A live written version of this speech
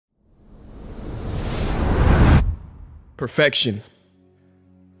Perfection.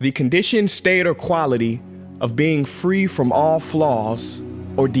 The condition, state, or quality of being free from all flaws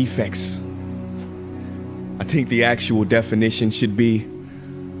or defects. I think the actual definition should be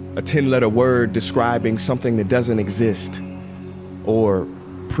a 10-letter word describing something that doesn't exist. Or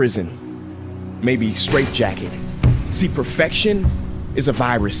prison. Maybe straitjacket. See, perfection is a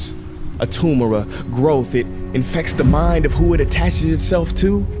virus, a tumor, a growth. It infects the mind of who it attaches itself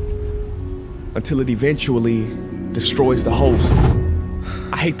to until it eventually destroys the host.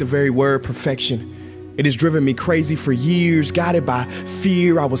 I hate the very word perfection. It has driven me crazy for years, guided by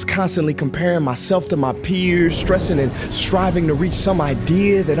fear. I was constantly comparing myself to my peers, stressing and striving to reach some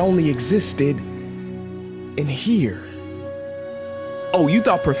idea that only existed in here. Oh, you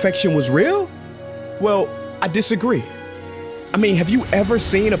thought perfection was real? Well, I disagree. I mean, have you ever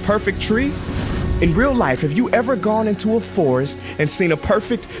seen a perfect tree? In real life, have you ever gone into a forest and seen a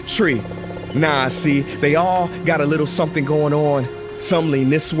perfect tree? Nah, see, they all got a little something going on. Some lean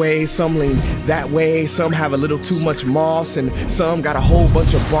this way, some lean that way, some have a little too much moss, and some got a whole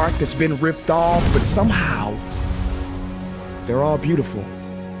bunch of bark that's been ripped off, but somehow, they're all beautiful.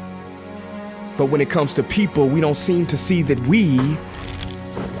 But when it comes to people, we don't seem to see that we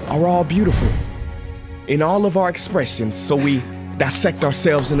are all beautiful in all of our expressions, so we dissect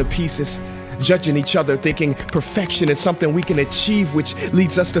ourselves into pieces, judging each other, thinking perfection is something we can achieve, which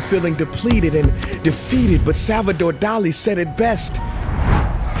leads us to feeling depleted and defeated. But Salvador Dali said it best: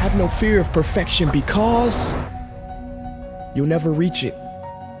 have no fear of perfection because you'll never reach it.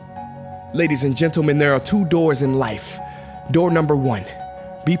 Ladies and gentlemen, there are two doors in life. Door number one,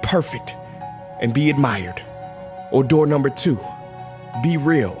 be perfect and be admired. Or door number two, be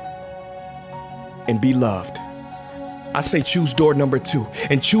real and be loved. I say choose door number two,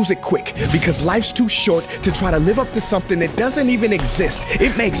 and choose it quick, because life's too short to try to live up to something that doesn't even exist.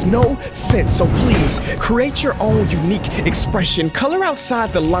 It makes no sense, so please create your own unique expression. Color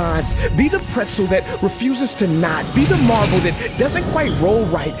outside the lines. Be the pretzel that refuses to knot. Be the marble that doesn't quite roll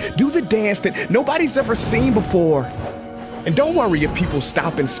right. Do the dance that nobody's ever seen before. And don't worry if people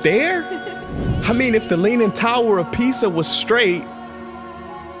stop and stare. I mean, if the Leaning Tower of Pisa was straight,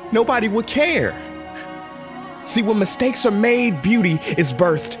 nobody would care. See, when mistakes are made, beauty is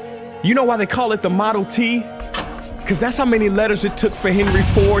birthed. You know why they call it the Model T? Because that's how many letters it took for Henry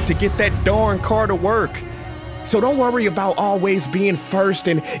Ford to get that darn car to work. So don't worry about always being first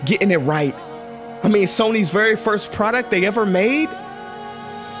and getting it right. I mean, Sony's very first product they ever made,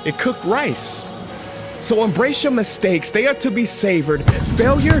 it cooked rice. So embrace your mistakes, they are to be savored.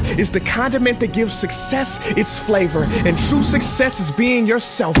 Failure is the condiment that gives success its flavor. And true success is being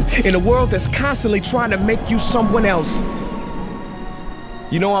yourself in a world that's constantly trying to make you someone else.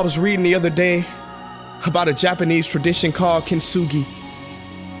 You know, I was reading the other day about a Japanese tradition called kintsugi.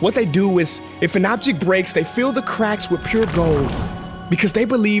 What they do is, if an object breaks, they fill the cracks with pure gold, because they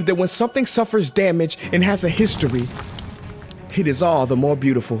believe that when something suffers damage and has a history, it is all the more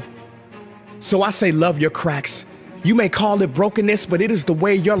beautiful. So I say love your cracks. You may call it brokenness, but it is the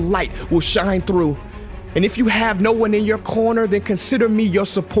way your light will shine through. And if you have no one in your corner, then consider me your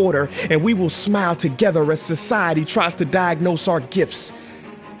supporter, and we will smile together as society tries to diagnose our gifts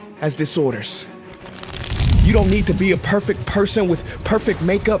as disorders. You don't need to be a perfect person with perfect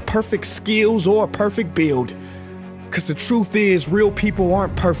makeup, perfect skills, or a perfect build. Because the truth is, real people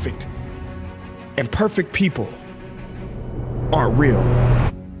aren't perfect. And perfect people aren't real.